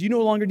because you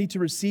no longer need to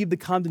receive the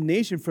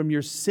condemnation from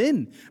your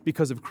sin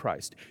because of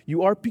Christ.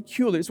 You are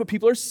peculiar. It's what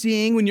people are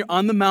seeing when you're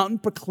on the mountain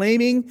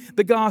proclaiming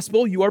the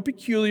gospel. You are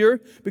peculiar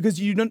because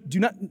you do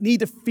not need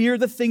to fear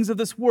the things of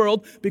this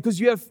world because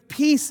you have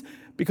peace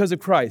because of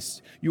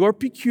Christ. You are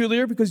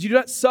peculiar because you do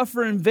not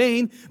suffer in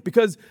vain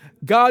because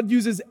God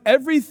uses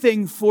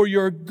everything for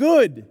your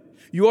good.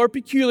 You are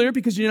peculiar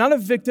because you're not a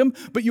victim,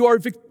 but you are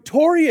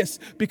victorious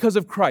because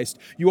of Christ.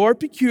 You are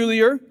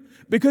peculiar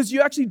because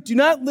you actually do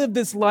not live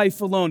this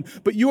life alone,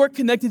 but you are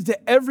connected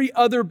to every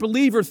other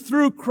believer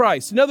through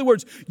Christ. In other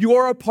words, you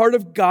are a part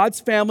of God's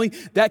family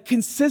that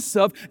consists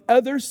of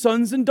other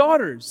sons and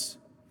daughters.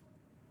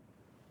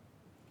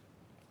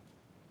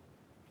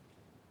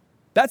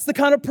 That's the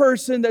kind of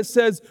person that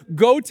says,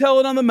 go tell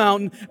it on the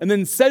mountain, and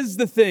then says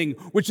the thing,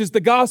 which is the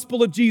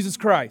gospel of Jesus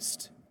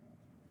Christ.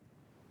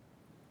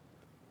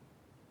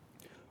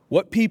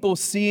 What people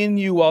see in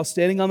you while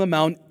standing on the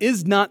mountain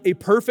is not a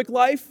perfect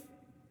life.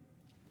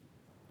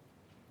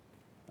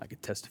 I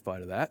could testify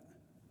to that.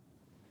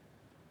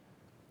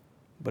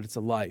 But it's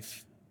a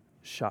life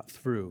shot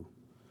through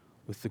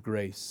with the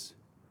grace,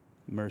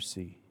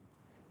 mercy,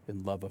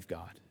 and love of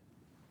God.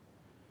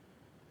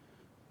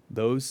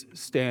 Those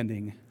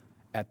standing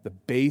at the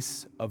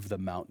base of the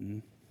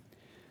mountain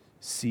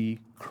see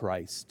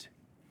Christ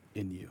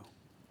in you.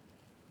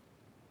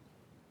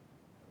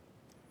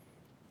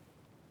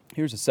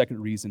 Here's a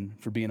second reason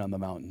for being on the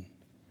mountain.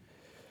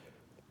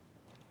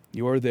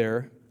 You are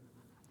there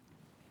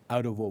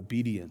out of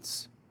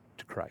obedience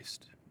to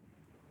Christ.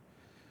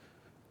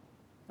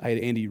 I had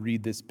Andy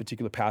read this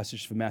particular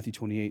passage from Matthew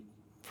 28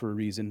 for a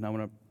reason. I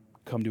want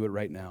to come to it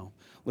right now.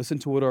 Listen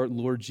to what our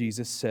Lord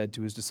Jesus said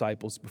to his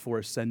disciples before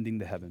ascending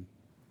to heaven.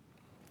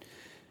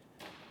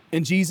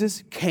 And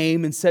Jesus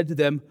came and said to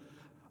them,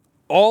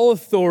 all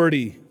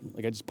authority,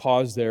 like I just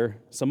paused there,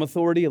 some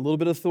authority, a little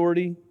bit of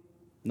authority,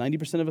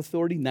 90% of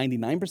authority,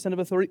 99% of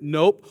authority?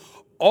 Nope.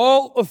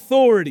 All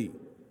authority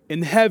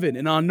in heaven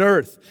and on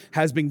earth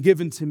has been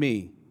given to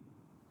me.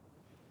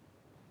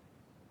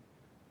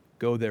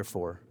 Go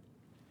therefore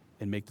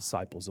and make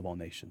disciples of all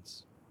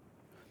nations,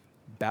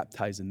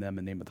 baptizing them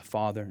in the name of the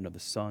Father and of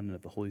the Son and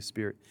of the Holy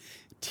Spirit,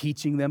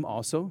 teaching them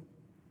also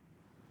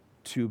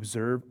to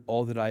observe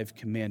all that I have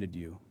commanded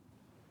you.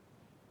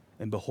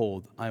 And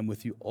behold, I am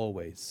with you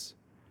always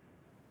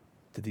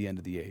to the end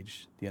of the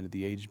age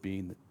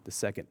being the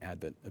second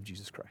advent of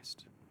Jesus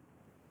Christ.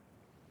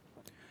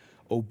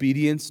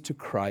 Obedience to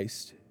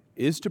Christ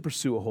is to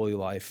pursue a holy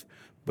life,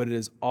 but it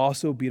is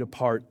also be a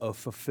part of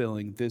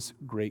fulfilling this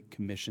Great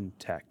Commission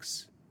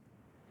text.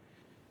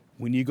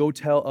 When you go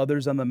tell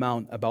others on the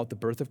mount about the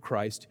birth of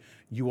Christ,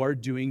 you are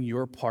doing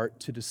your part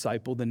to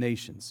disciple the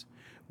nations.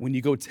 When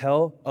you go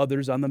tell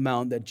others on the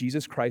mount that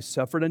Jesus Christ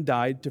suffered and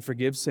died to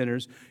forgive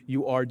sinners,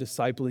 you are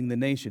discipling the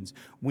nations.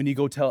 When you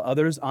go tell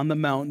others on the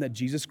mountain that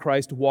Jesus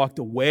Christ walked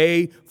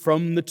away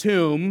from the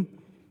tomb,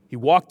 he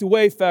walked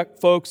away,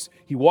 folks,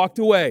 he walked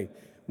away.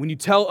 When you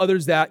tell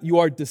others that, you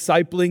are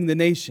discipling the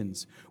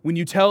nations. When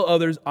you tell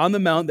others on the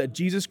mount that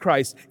Jesus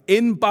Christ,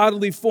 in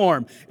bodily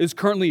form, is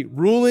currently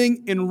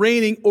ruling and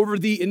reigning over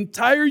the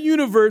entire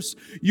universe,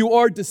 you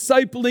are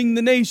discipling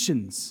the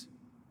nations.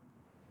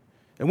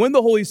 And when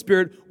the Holy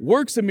Spirit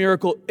works a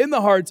miracle in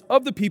the hearts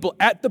of the people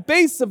at the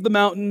base of the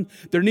mountain,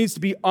 there needs to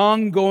be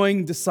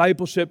ongoing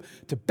discipleship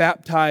to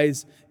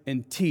baptize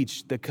and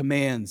teach the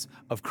commands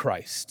of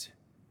Christ.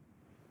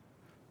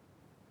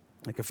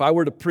 Like if I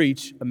were to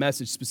preach a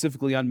message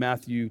specifically on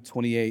Matthew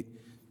 28,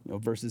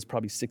 verses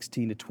probably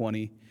 16 to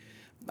 20,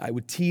 I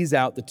would tease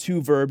out the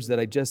two verbs that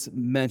I just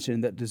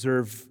mentioned that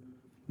deserve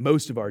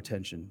most of our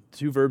attention. The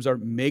two verbs are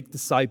make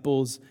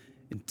disciples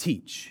and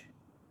teach.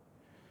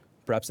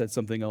 Perhaps that's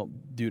something I'll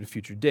do at a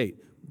future date,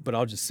 but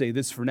I'll just say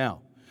this for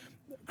now.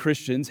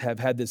 Christians have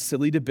had this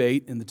silly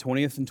debate in the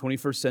 20th and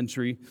 21st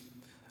century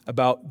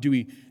about do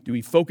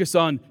we focus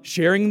on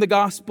sharing the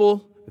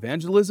gospel,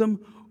 evangelism,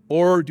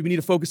 or do we need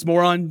to focus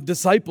more on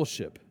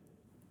discipleship?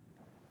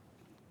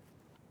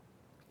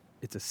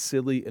 It's a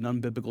silly and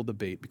unbiblical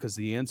debate because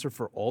the answer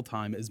for all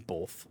time is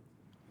both.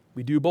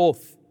 We do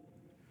both.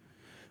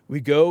 We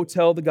go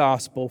tell the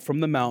gospel from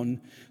the mountain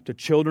to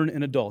children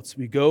and adults.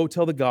 We go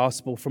tell the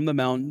gospel from the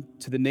mountain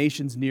to the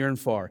nations near and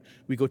far.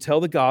 We go tell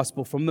the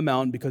gospel from the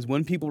mountain because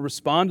when people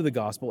respond to the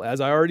gospel, as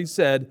I already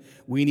said,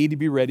 we need to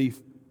be ready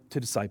to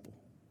disciple.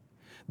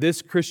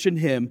 This Christian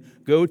hymn,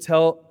 Go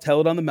Tell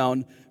It on the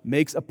Mountain,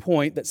 makes a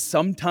point that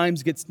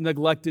sometimes gets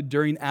neglected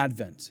during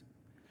Advent.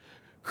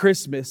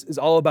 Christmas is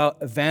all about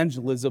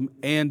evangelism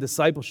and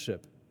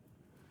discipleship.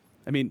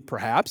 I mean,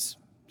 perhaps,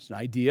 it's an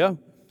idea,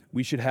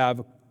 we should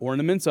have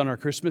ornaments on our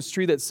Christmas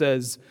tree that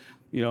says,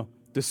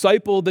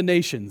 disciple the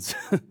nations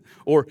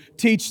or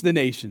teach the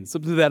nations,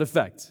 something to that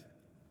effect.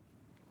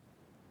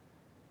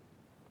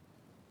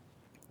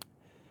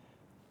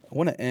 I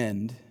want to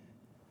end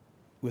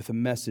with a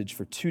message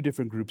for two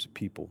different groups of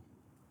people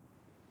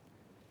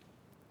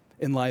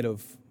in light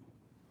of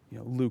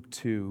Luke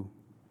 2,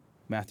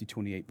 Matthew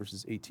 28,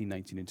 verses 18,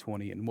 19, and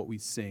 20, and what we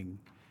sing,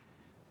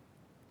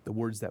 the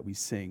words that we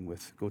sing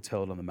with Go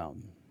Tell It on the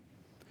Mountain.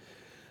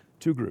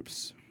 Two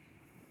groups.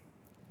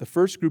 The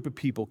first group of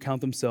people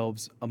count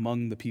themselves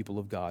among the people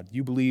of God.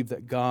 You believe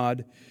that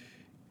God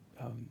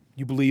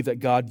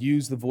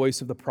used the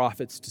voice of the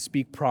prophets to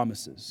speak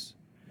promises.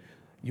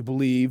 You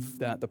believe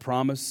that the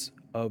promise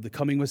of the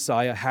coming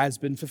Messiah has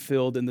been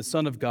fulfilled in the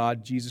Son of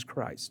God, Jesus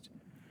Christ.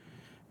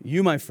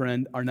 You, my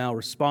friend, are now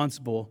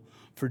responsible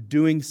for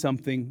doing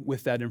something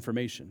with that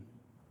information.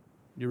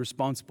 You're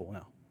responsible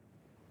now.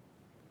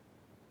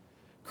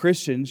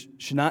 Christians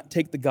should not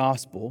take the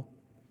gospel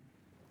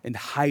and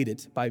hide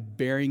it by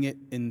burying it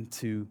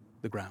into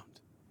the ground.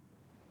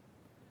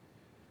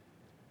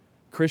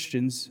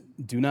 Christians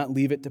do not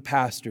leave it to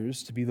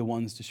pastors to be the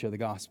ones to share the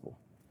gospel.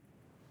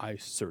 I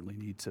certainly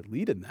need to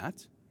lead in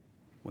that,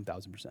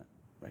 1,000%,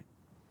 right?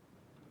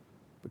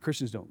 But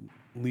Christians don't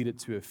lead it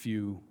to a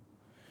few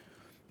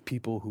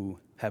people who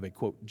have a,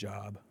 quote,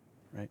 job,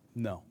 right?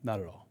 No, not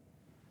at all.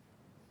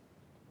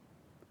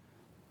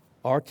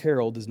 Our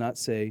carol does not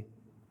say,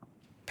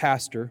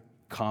 pastor,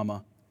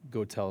 comma,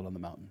 go tell it on the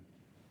mountain.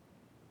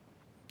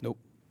 Nope.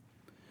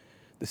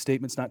 The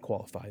statement's not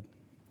qualified.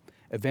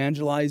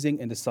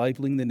 Evangelizing and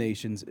discipling the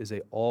nations is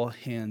a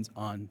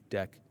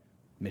all-hands-on-deck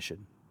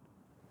mission.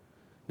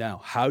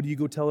 Now, how do you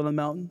go tell it on the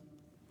mountain?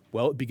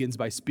 Well, it begins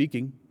by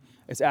speaking.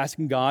 It's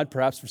asking God,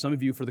 perhaps for some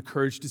of you, for the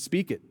courage to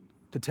speak it,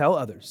 to tell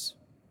others.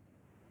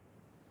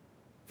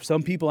 For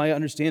some people, I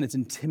understand it's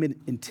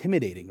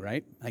intimidating,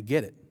 right? I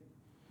get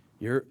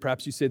it.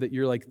 Perhaps you say that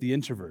you're like the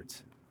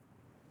introvert.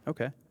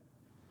 Okay.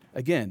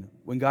 Again,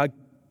 when God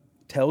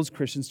tells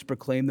Christians to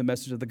proclaim the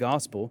message of the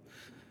gospel,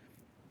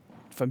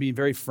 if I'm being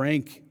very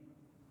frank,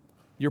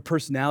 your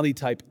personality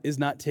type is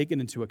not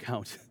taken into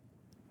account.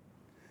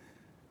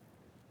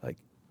 Like,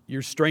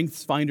 your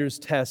Strengths Finders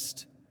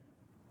test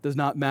does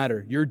not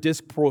matter. Your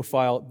disc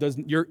profile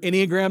doesn't, your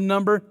Enneagram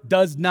number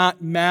does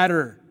not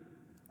matter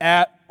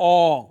at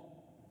all.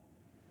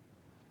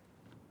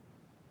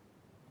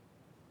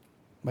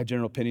 My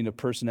general opinion of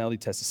personality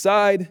tests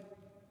aside,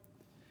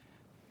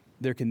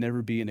 there can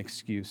never be an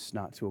excuse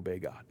not to obey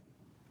God.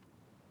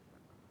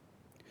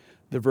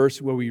 The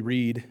verse where we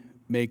read,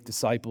 make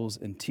disciples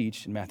and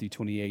teach in Matthew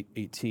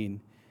 28:18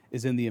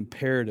 is in the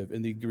imperative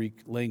in the Greek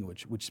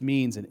language, which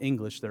means in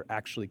English they're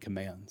actually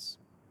commands.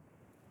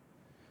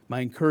 My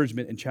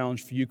encouragement and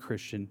challenge for you,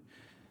 Christian,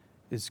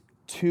 is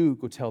to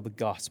go tell the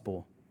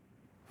gospel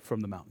from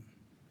the mountain.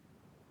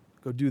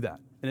 Go do that.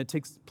 And it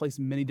takes place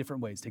in many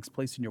different ways. It takes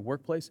place in your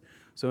workplace.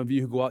 Some of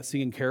you who go out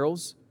singing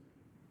carols,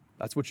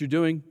 that's what you're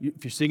doing.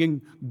 If you're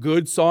singing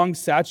good songs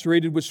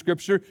saturated with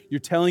Scripture, you're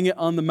telling it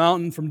on the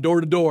mountain from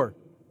door to door.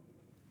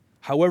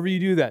 However you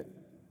do that,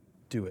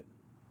 do it.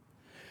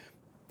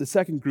 The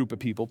second group of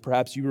people,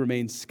 perhaps you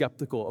remain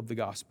skeptical of the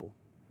gospel,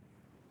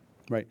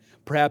 right?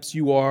 Perhaps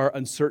you are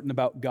uncertain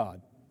about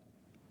God.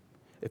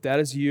 If that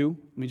is you,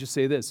 let me just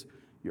say this.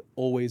 You're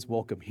always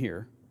welcome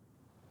here,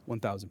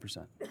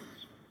 1,000%.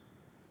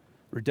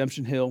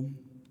 Redemption Hill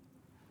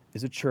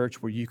is a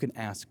church where you can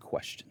ask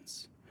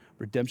questions.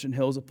 Redemption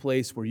Hill is a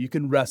place where you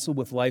can wrestle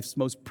with life's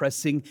most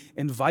pressing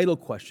and vital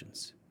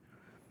questions.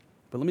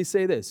 But let me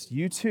say this,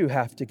 you too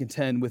have to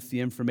contend with the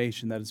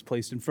information that is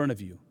placed in front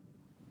of you.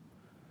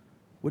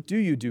 What do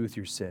you do with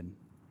your sin?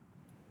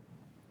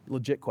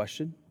 Legit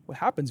question. What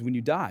happens when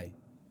you die?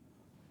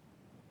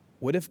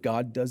 What if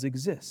God does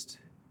exist?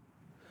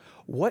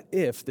 What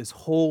if this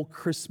whole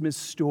Christmas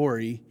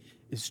story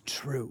is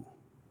true?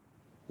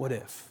 What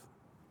if?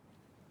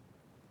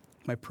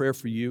 My prayer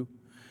for you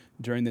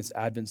during this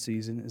Advent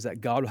season is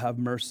that God will have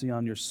mercy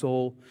on your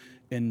soul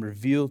and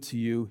reveal to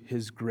you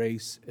His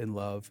grace and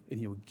love, and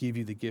He will give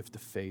you the gift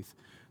of faith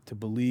to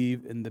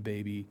believe in the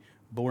baby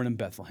born in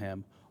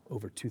Bethlehem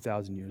over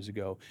 2,000 years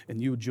ago. And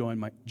you will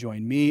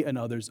join me and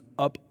others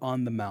up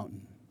on the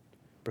mountain,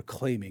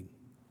 proclaiming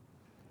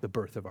the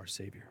birth of our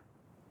Savior.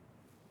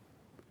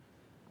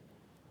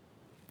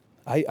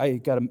 I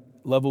got to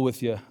level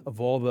with you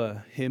of all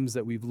the hymns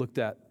that we've looked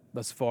at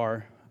thus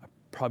far. I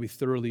probably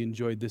thoroughly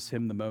enjoyed this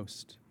hymn the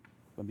most,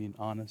 if I'm being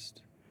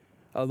honest.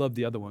 I love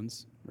the other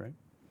ones, right?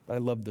 But I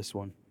love this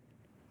one.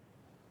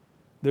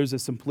 There's a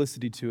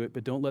simplicity to it,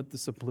 but don't let the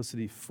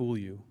simplicity fool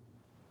you.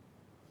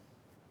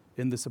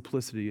 In the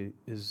simplicity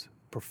is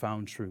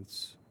profound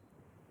truths.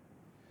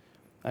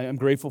 I am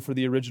grateful for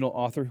the original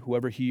author,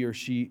 whoever he or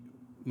she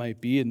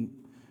might be, and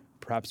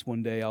perhaps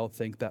one day I'll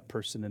thank that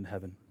person in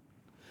heaven.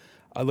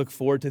 I look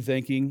forward to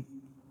thanking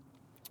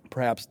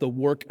perhaps the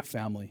Work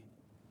family.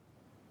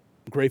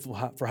 I'm grateful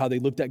for how they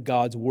looked at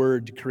God's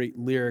word to create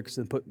lyrics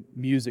and put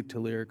music to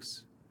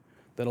lyrics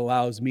that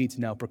allows me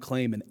to now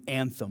proclaim an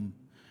anthem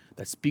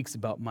that speaks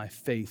about my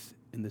faith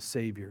in the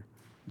Savior,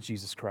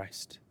 Jesus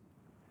Christ.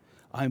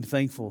 I'm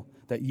thankful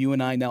that you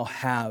and I now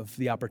have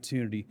the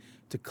opportunity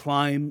to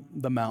climb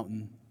the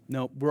mountain.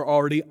 No, we're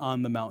already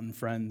on the mountain,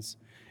 friends,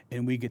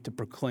 and we get to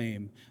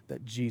proclaim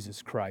that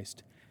Jesus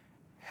Christ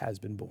has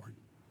been born.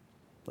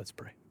 Let's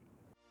pray.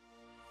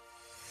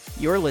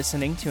 You're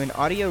listening to an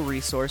audio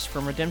resource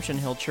from Redemption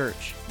Hill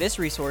Church. This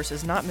resource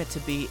is not meant to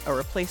be a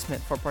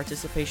replacement for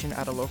participation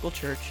at a local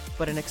church,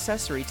 but an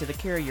accessory to the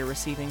care you're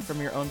receiving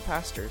from your own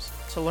pastors.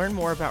 To learn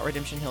more about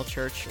Redemption Hill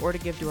Church or to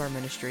give to our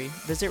ministry,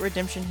 visit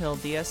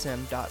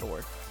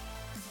redemptionhilldsm.org.